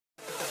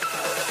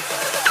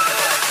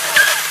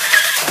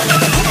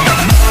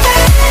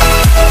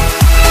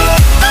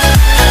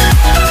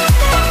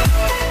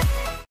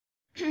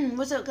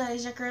up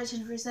guys,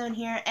 Decoration47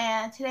 here,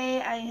 and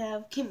today I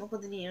have came up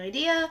with a new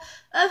idea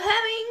of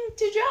having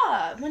to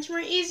draw much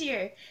more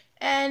easier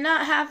and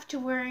not have to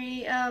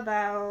worry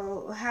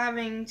about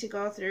having to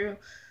go through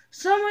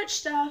so much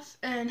stuff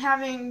and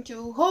having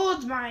to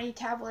hold my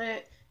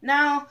tablet.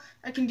 Now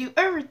I can do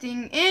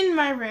everything in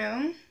my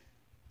room,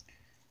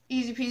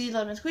 easy peasy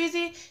lemon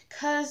squeezy,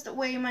 because the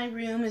way my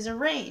room is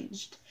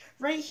arranged.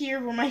 Right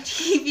here where my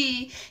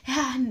TV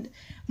and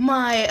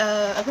my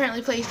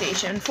apparently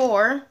PlayStation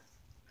 4.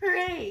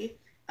 Hooray!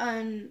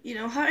 You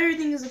know how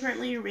everything is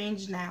apparently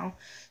arranged now.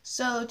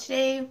 So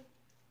today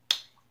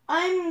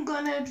I'm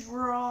gonna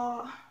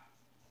draw.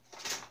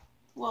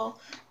 Well,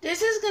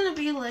 this is gonna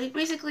be like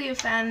basically a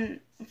fan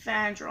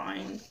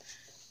drawing.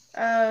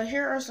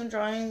 Here are some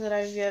drawings that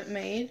I've yet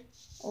made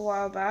a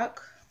while back,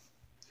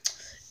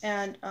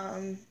 and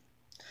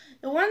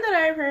the one that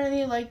I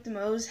apparently like the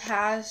most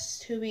has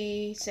to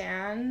be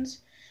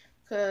Sans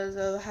because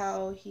of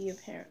how he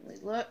apparently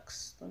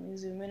looks. Let me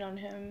zoom in on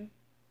him.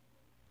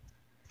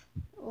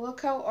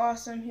 Look how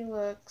awesome he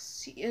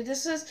looks.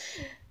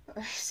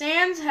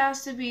 Sans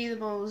has to be the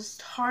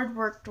most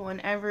hard-worked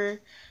one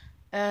ever,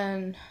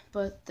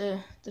 but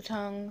the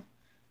tongue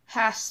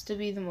has to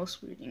be the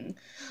most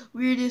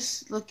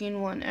weirdest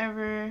looking one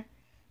ever,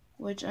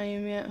 which I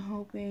am yet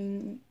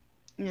hoping,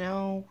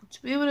 to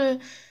be able to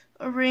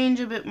arrange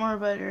a bit more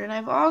better. And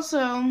I've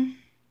also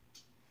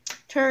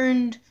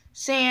turned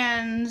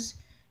Sans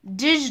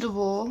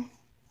digital,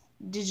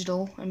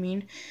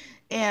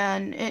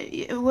 and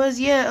it was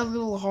yet a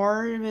little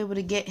hard to be able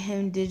to get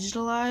him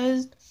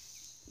digitalized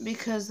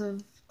because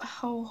of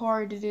how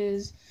hard it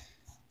is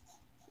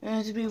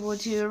to be able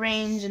to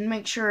arrange and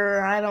make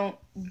sure I don't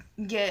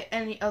get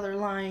any other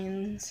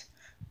lines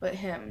but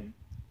him.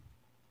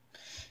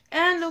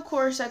 And of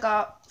course I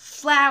got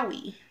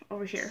Flowey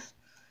over here.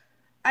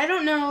 I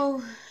don't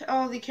know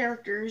all the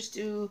characters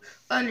to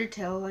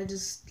Undertale. I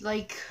just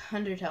like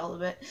Undertale a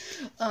bit.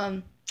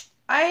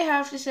 I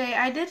have to say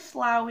I did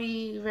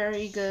Flowey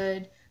very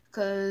good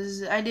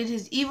because I did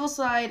his evil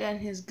side and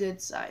his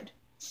good side.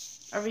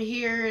 Over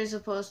here is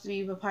supposed to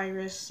be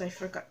Papyrus. I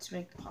forgot to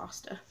make the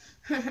pasta.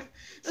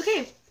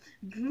 Okay,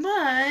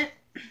 but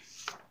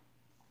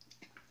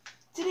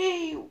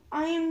today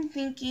I am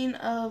thinking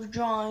of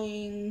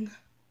drawing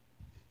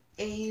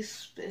a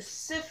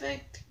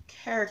specific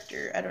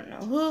character. I don't know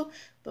who,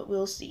 but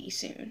we'll see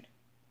soon.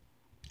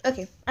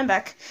 Okay, I'm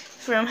back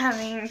from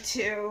having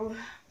to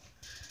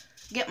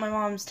get my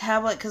mom's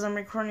tablet because I'm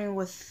recording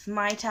with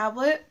my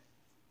tablet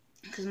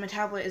because my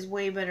tablet is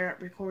way better at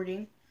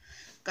recording.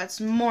 Got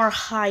some more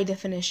high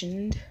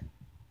definition.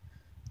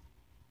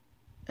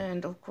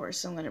 And of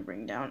course I'm gonna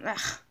bring down a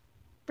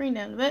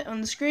bit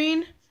on the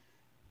screen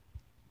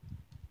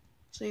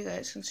so you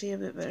guys can see a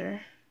bit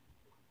better.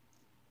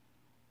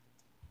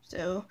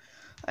 So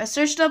I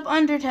searched up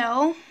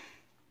Undertale.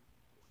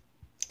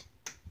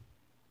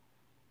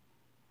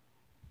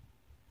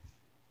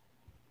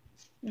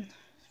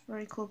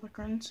 Very cool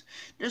backgrounds.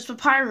 There's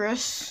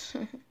Papyrus.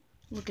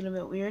 Looking a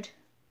bit weird.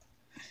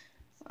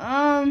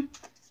 And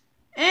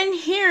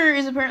here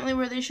is apparently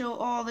where they show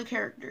all the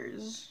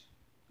characters.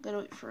 Gotta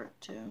wait for it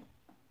to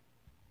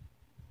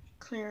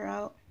clear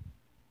out.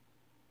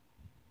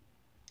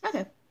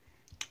 Okay.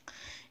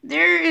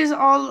 There is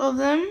all of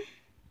them.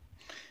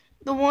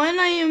 The one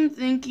I am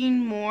thinking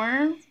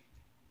more,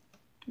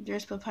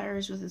 there's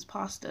Papyrus with his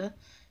pasta.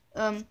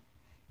 The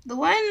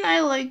one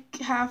I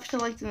have to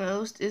like the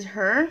most is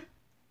her.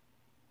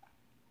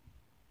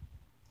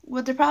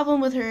 But the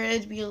problem with her is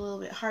it'd be a little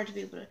bit hard to be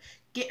able to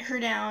get her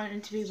down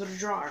and to be able to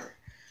draw her.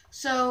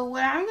 So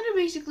what I'm going to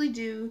basically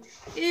do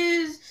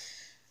is,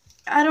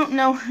 I don't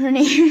know her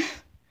name.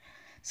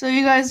 So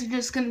you guys are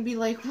just going to be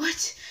like,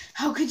 what?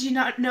 How could you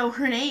not know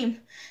her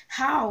name?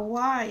 How?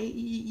 Why?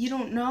 You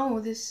don't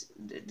know this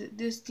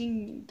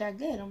thing that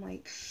good. I'm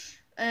like,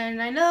 and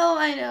I know,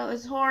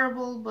 it's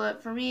horrible,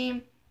 but for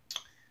me,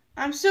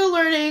 I'm still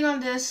learning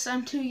on this.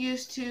 I'm too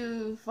used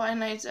to Five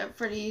Nights at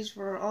Freddy's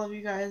for all of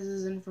you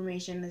guys'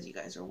 information, as you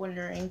guys are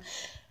wondering.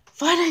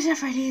 Five Nights at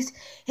Freddy's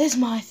is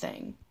my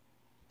thing.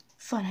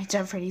 Five Nights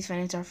at Freddy's, Five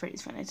Nights at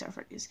Freddy's, Five Nights at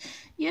Freddy's.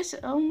 Yes,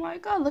 oh my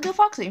god, look at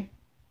Foxy.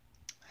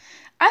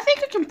 I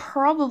think I can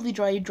probably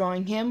try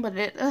drawing him, but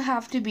it'll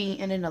have to be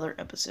in another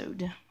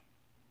episode.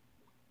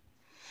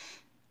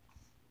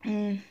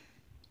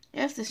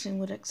 If this thing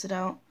would exit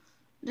out.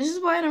 This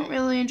is why I don't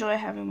really enjoy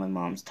having my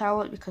mom's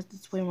tablet, because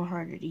it's way more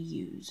harder to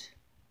use.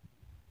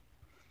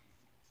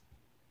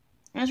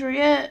 As for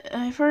yet,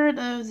 I've heard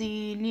of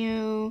the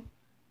new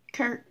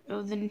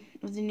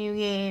new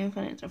game,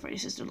 Five Nights at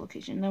Freddy's Sister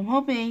Location. I'm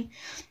hoping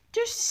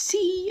to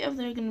see if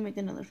they're gonna make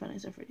another Five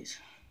Nights at Freddy's.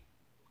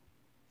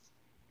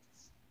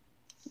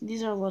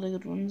 These are a lot of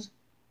good ones.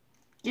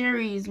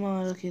 Gary's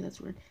mod. Okay, that's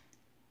weird.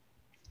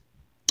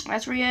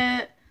 As for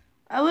yet,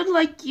 I would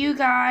like you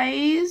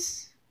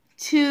guys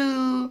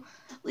to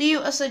leave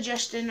a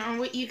suggestion on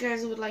what you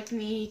guys would like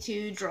me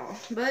to draw.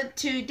 But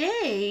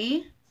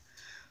today,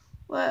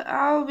 what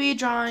I'll be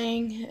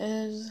drawing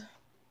is,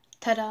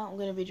 ta-da, I'm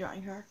going to be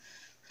drawing her.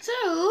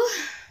 So,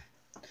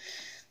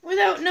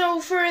 without no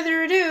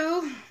further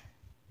ado,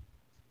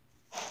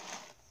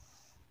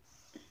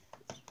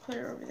 put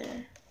it over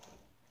there.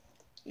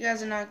 You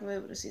guys are not going to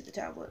be able to see the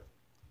tablet.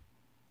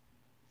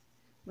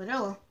 But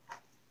oh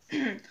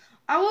well.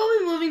 I will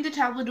be moving the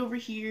tablet over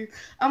here.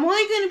 I'm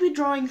only going to be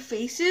drawing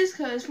faces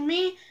because for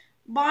me,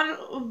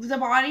 the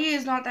body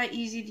is not that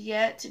easy to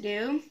get to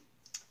do,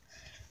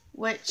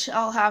 which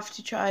I'll have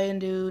to try and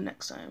do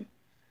next time.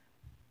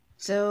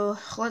 So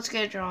let's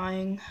get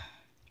drawing.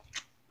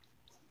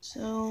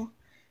 So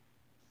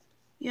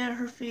yeah,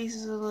 her face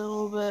is a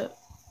little bit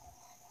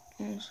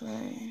this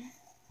way.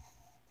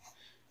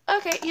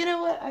 Okay, you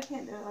know what? I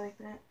can't do it like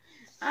that.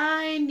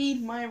 I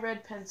need my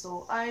red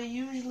pencil. I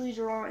usually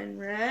draw in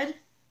red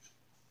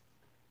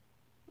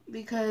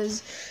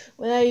because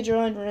when I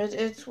draw in red,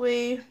 it's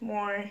way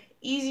more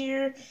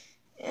easier.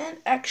 And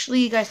actually,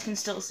 you guys can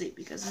still see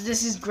because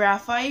this is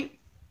graphite.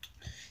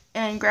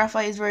 And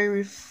graphite is very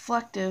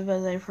reflective,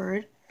 as I've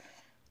heard.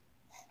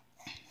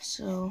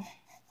 So,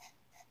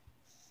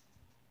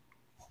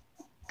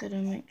 gotta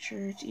make sure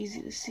it's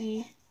easy to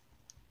see.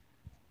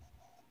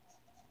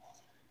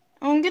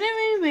 I'm gonna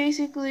be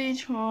basically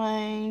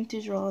trying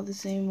to draw the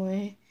same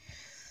way.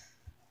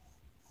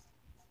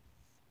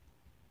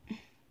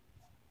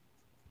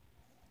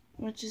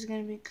 Which is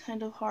gonna be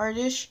kind of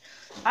hardish.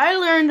 I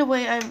learned the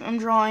way I'm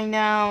drawing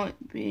now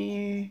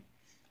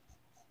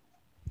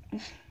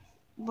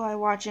by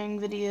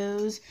watching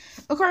videos.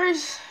 Of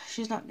course,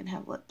 she's not gonna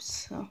have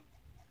lips, so I'm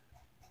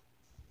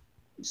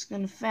just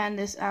gonna fan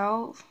this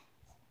out.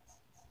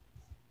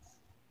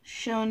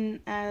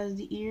 Shown as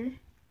the ear.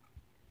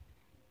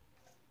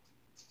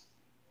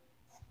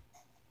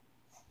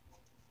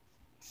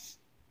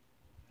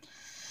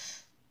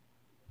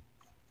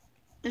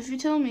 If you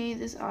tell me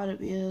this ought to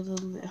be a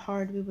little bit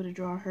hard to be able to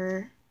draw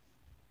her.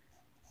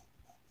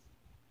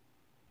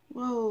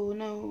 Whoa,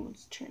 no,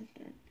 it's turned.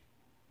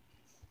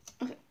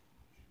 Okay.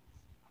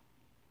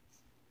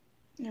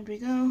 There we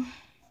go.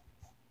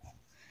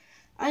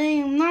 I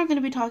am not going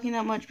to be talking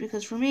that much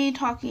because for me,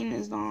 talking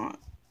is not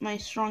my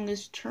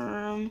strongest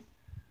term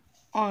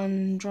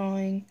on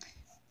drawing.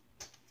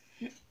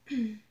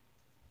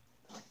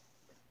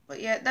 But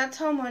yeah, that's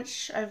how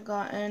much I've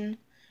gotten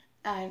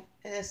at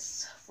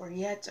this for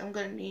yet. I'm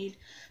going to need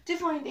to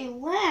find a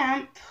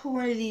lamp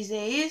one of these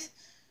days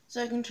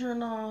so I can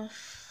turn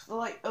off the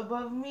light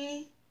above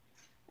me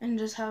and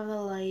just have the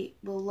light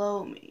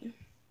below me.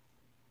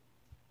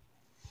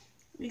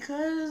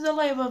 Because the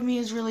light above me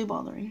is really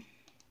bothering.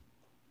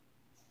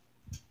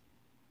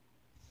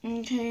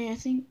 Okay, I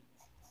think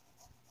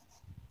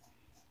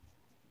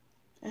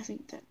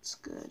that's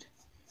good.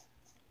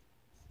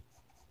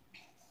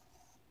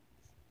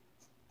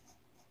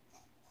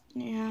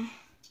 Yeah.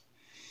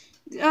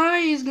 The eye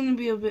is gonna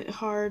be a bit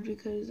hard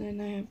because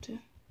then I have to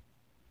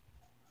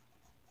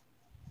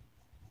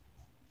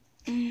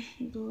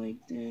go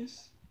like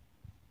this.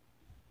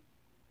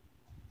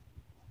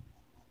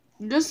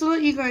 Just to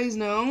let you guys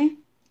know,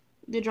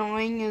 the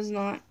drawing is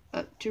not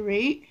up to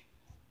rate.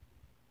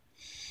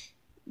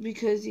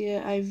 Because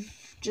yeah,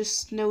 I've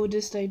just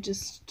noticed I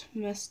just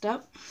messed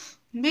up.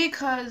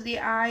 Because the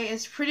eye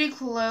is pretty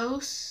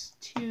close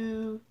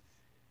to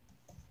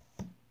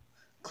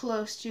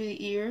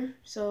the ear.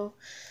 So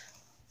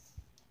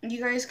you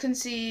guys can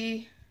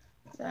see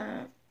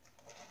that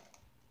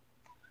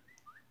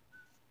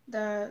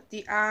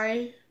the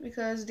eye,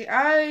 because the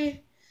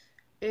eye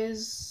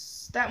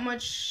is that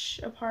much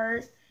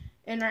apart,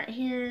 and right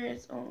here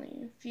it's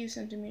only a few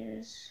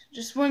centimeters,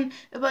 just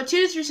about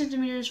 2 to 3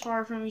 centimeters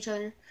far from each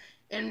other,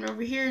 and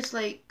over here it's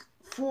like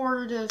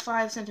 4 to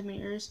 5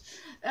 centimeters.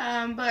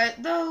 But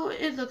though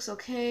it looks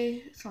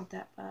okay, it's not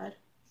that bad.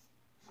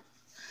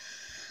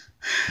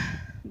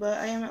 But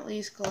I am at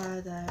least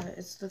glad that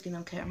it's looking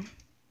okay.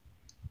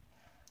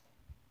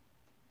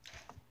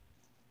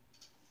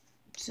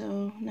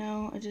 So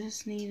now I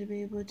just need to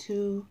be able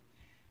to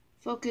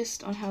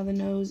focus on how the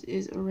nose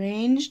is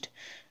arranged.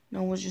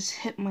 No one just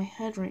hit my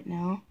head right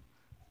now.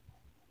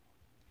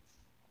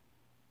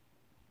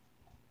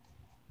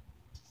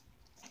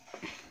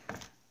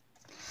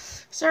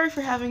 Sorry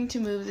for having to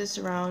move this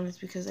around. It's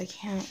because I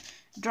can't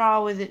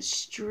draw with it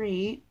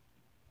straight.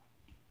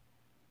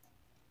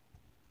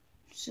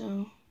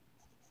 So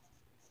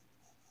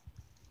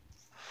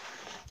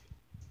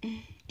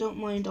don't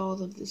mind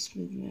all of this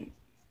movement.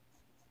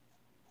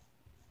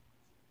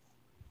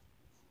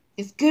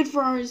 It's good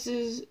for artists.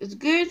 It's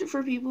good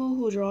for people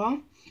who draw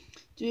to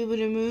be able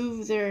to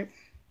move the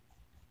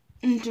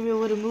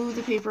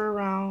paper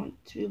around,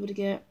 to be able to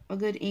get a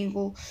good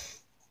angle,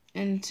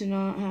 and to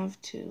not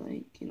have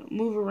to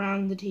move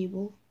around the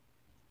table.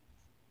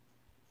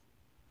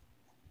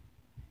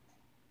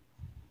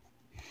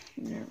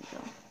 There we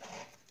go.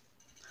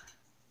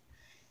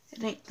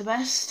 It ain't the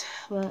best,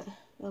 but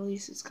at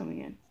least it's coming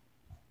in.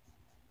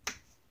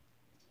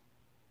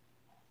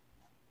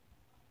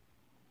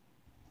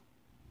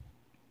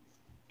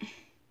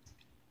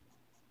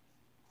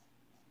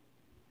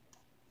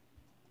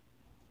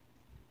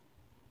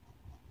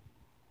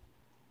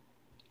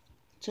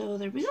 So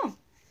there we go.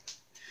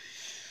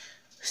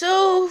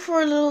 So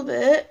for a little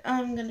bit,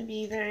 I'm gonna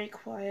be very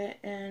quiet,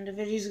 and the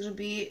video is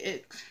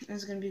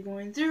gonna be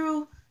going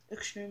through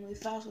extremely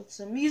fast with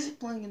some music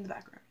playing in the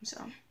background.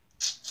 So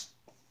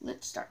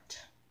let's start.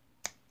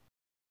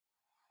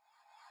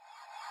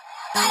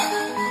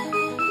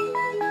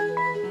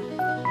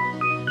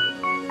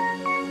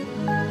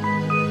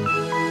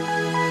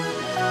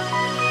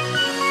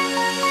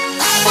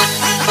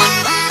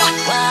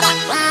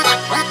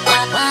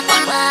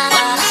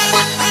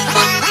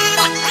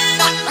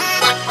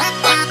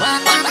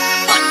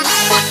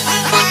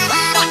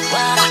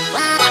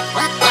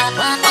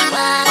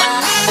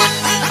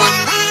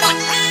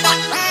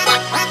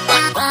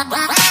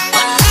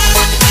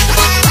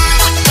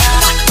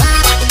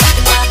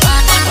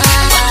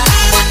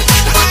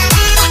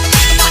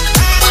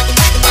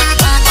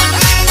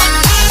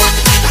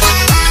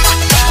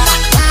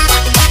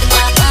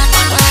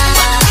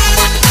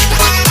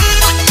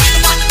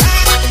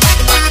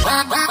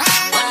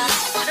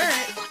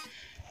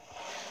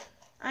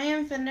 I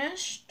am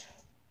finished.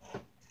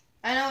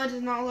 I know it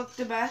does not look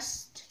the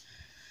best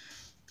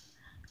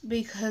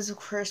because, of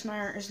course, my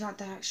art is not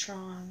that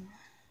strong.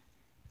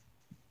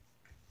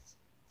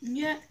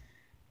 Yeah,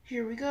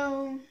 here we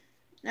go.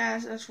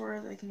 As far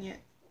as I can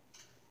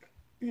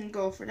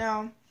go for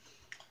now.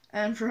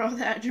 And for all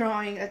that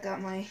drawing, I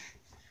got my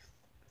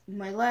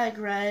leg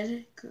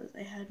red because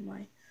I had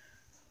my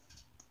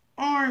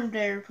arm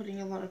there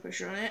putting a lot of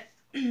pressure on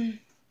it.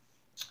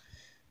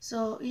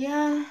 So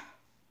yeah,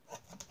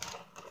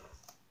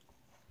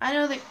 I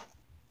know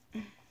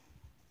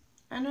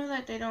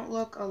that they don't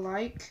look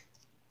alike,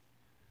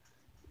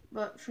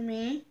 but for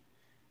me,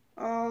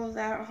 all of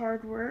that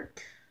hard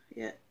work,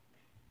 it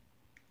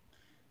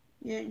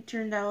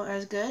turned out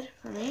as good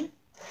for me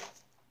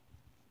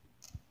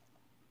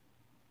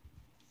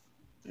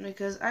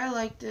because I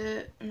liked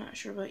it. I'm not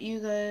sure about you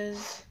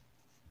guys.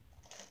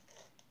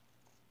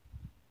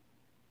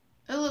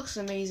 It looks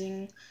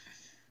amazing.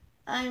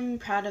 I'm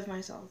proud of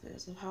myself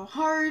because of how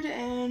hard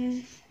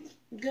and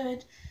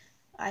good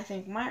I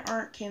think my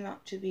art came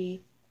out to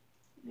be,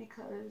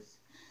 because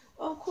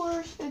of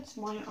course it's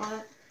my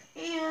art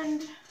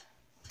and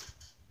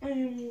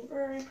I'm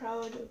very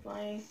proud of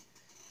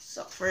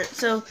myself for it.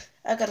 So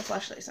I got a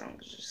flashlight, so I'm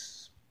gonna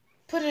just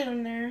put it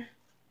on there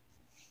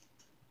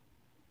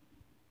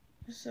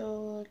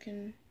so it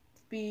can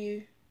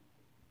be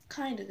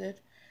kind of good.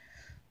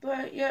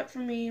 But yeah, for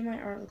me, my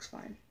art looks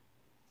fine.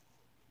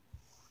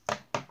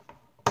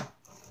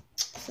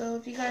 So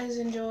if you guys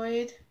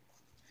enjoyed,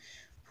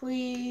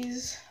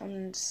 please,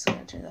 I'm just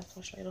gonna turn that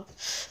flashlight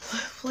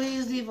off.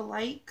 Please leave a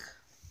like,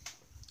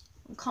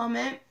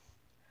 comment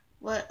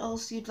what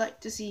else you'd like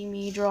to see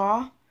me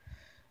draw,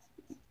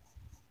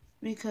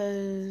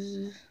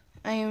 because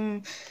I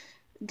am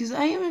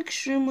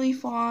extremely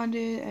fond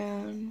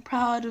and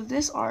proud of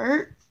this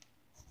art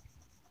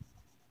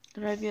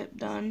that I've yet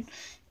done,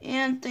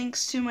 and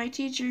thanks to my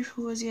teacher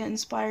who has yet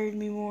inspired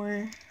me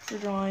more for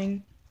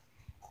drawing,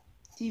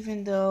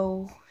 even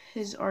though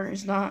his art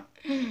is not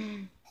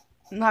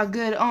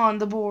good on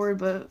the board,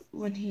 but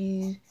when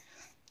he's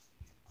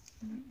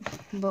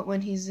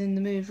in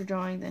the mood for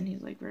drawing, then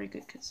he's like very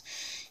good, because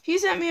he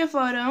sent me a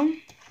photo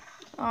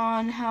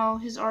on how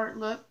his art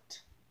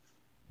looked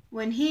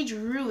when he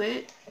drew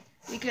it,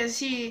 because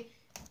he,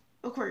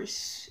 of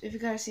course, if you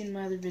guys seen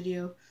my other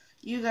video,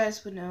 you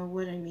guys would know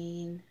what I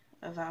mean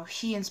of how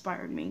he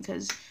inspired me,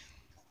 because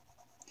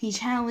he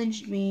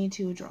challenged me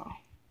to draw,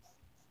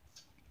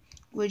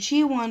 which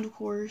he won, of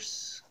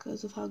course,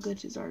 because of how good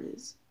his art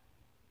is.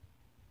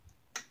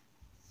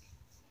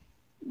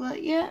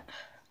 But yeah,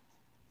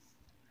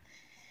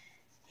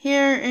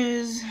 here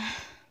is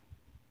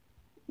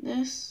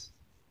this.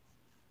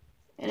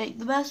 It ain't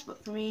the best,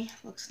 but for me,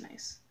 it looks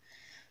nice.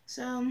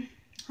 So,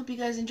 hope you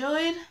guys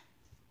enjoyed.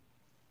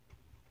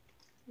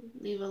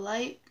 Leave a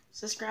like,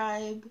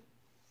 subscribe,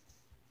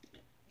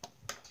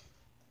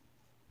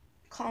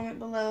 comment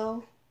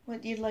below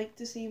what you'd like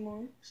to see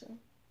more.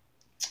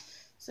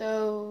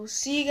 So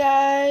see you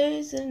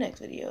guys in the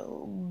next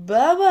video.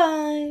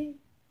 Bye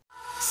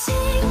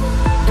bye.